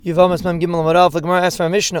Yevamas Mem Gimel Amarav, the Gemara asks for a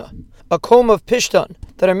Mishnah. A comb of pishtan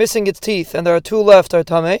that are missing its teeth, and there are two left, are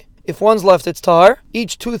tameh. If one's left, it's tahar.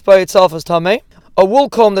 Each tooth by itself is tameh. A wool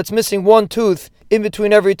comb that's missing one tooth in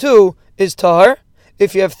between every two is tahar.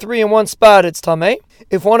 If you have three in one spot, it's tameh.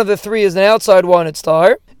 If one of the three is an outside one, it's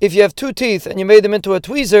tahar. If you have two teeth and you made them into a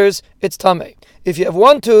tweezers, it's tameh. If you have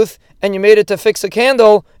one tooth and you made it to fix a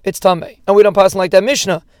candle, it's tameh. And we don't pass like that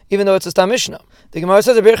Mishnah, even though it's a Stam Mishnah. The Gemara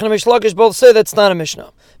says that Rebbe Yochanan and Rish Lakish both say that's not a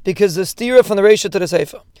Mishnah, because the stira from the Reisha to the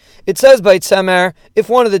Seifa. It says by Tzamer, if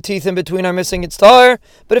one of the teeth in between are missing, it's tahar,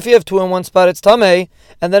 but if you have two in one spot, it's tameh.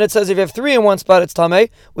 And then it says if you have three in one spot, it's tameh,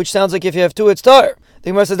 which sounds like if you have two, it's tahar. The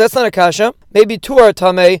Gemara says that's not a kasha. Maybe two are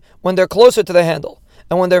tameh when they're closer to the handle,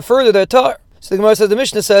 and when they're further, they're tahar. So the Gemara says, the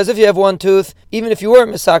Mishnah says, if you have one tooth, even if you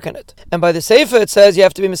weren't misaken it. And by the Seifa, it says you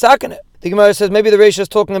have to be misaken it. The Gemara says maybe the Reisha is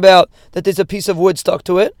talking about that there's a piece of wood stuck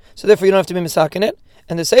to it, so therefore you don't have to be misaken it.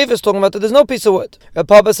 And the Seifa is talking about that there's no piece of wood. Rav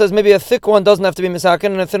Papa says maybe a thick one doesn't have to be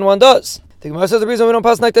misaken and a thin one does. The Gemara says the reason we don't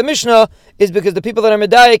pass like the Mishnah is because the people that are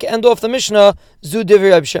medayik end off the Mishnah, zu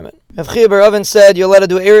divri Reb Shimon. Rav Chia bar Avin said you're allowed to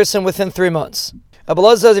do erisin within 3 months.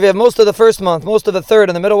 Abelaz says if you have most of the first month, most of the third,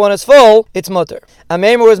 and the middle one is full, it's mutter.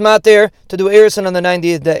 Ameimer was matir to do erisin on the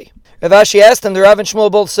 90th day. Rav Ashi asked him, the Rav and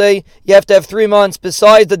Shmuel both say you have to have 3 months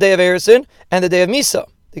besides the day of erisin and the day of Misa.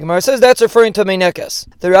 The Gemara says that's referring to Meinekes.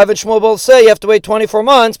 The Rav and Shmuel both say you have to wait 24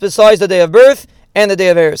 months besides the day of birth and the day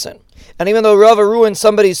of erisin. And even though Rava ruined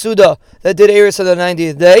somebody's Suda that did Eris on the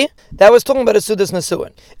 90th day, that was talking about a Suda's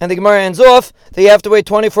Nesuin. And the Gemara ends off that you have to wait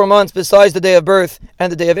 24 months besides the day of birth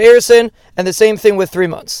and the day of Erisin, and the same thing with 3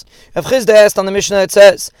 months. Rav Chizda asked on the Mishnah that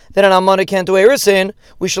says that an Almana can't do Erisin,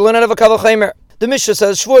 we should learn out of a Kavach Chaimer. The Mishnah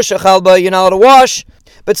says, Shvuah Shechalba, you're not allowed to wash,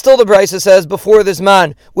 but still the Brisa says before this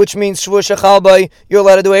man, which means Shvuah Shechalba, you're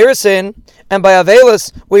allowed to do Erisin, and by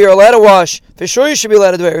Avelis, where you're allowed to wash, for sure you should be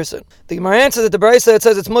allowed to do Erisin. The Gemara answers that the Brisa that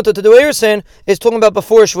says it's mutter to do Erisin is talking about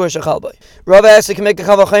before Shvuah Shechalba. Rav asks you can make a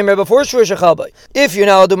Kavach Chaimer before Shvuah Shechalba. If you're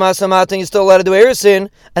not allowed to do Masa Matan, you're still allowed to do Erisin,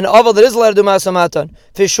 and Aval that is allowed to do Masa Matan,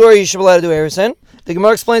 for sure you should be allowed to do Erisin. The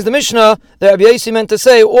Gemara explains the Mishnah that Rabbi Yosi meant to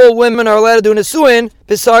say all women are allowed to do Nesuin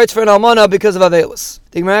besides for an Almana because of Avelis.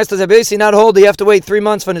 The Gemara asks, does Rabbi Yosi not hold that you have to wait 3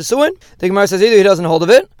 months for Nesuin? The Gemara says either he doesn't hold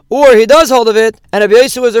of it, or he does hold of it, and Rabbi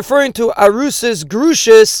Yosi was referring to Arusis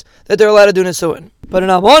Grushis that they're allowed to do Nesuin. But an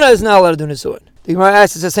Almana is not allowed to do Nesuin. The Gemara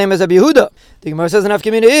asks, it's the same as Rabbi Yehuda. The Gemara says an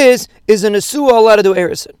Afkamina is a Nesua allowed to do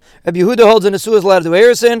Erisin? Rabbi Yehuda holds a Nesua is allowed to do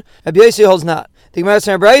Erisin, Rabbi Yosi holds not. The Gemara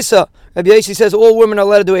says in Brisa, Rabbi Yosi says all women are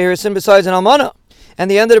allowed to do Erisin besides an Almana. And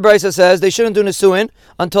the end of the Brisa says they shouldn't do Nesuin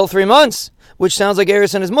until 3 months, which sounds like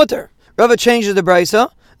Erisin is mutter. Rava changes the Brisa.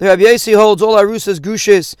 The Rabbi Yosi holds all Arusas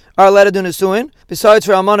Gushis are allowed to do Nesuin, besides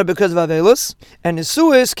for Almana because of Avelis, and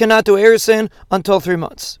Nesuis cannot do Erisin until 3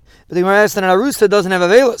 months. But the Gemara asks that an Arusa doesn't have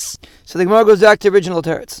Avelis. So the Gemara goes back to original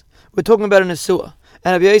teretz. We're talking about a Nesua.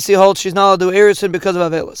 And Rabbi Yosi holds she's not allowed to do Erisin because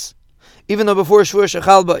of Avelis. Even though before Shvuah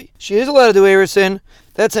Shechalba, she is allowed to do Erisin,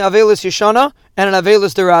 that's an Avelis Yeshana and an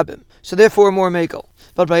Avelis Derabim. So therefore more Mekel.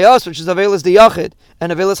 But by us, which is Avelis the Yachid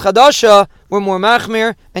and Avelis Chadasha, we're more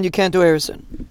Machmir, and you can't do Erisin.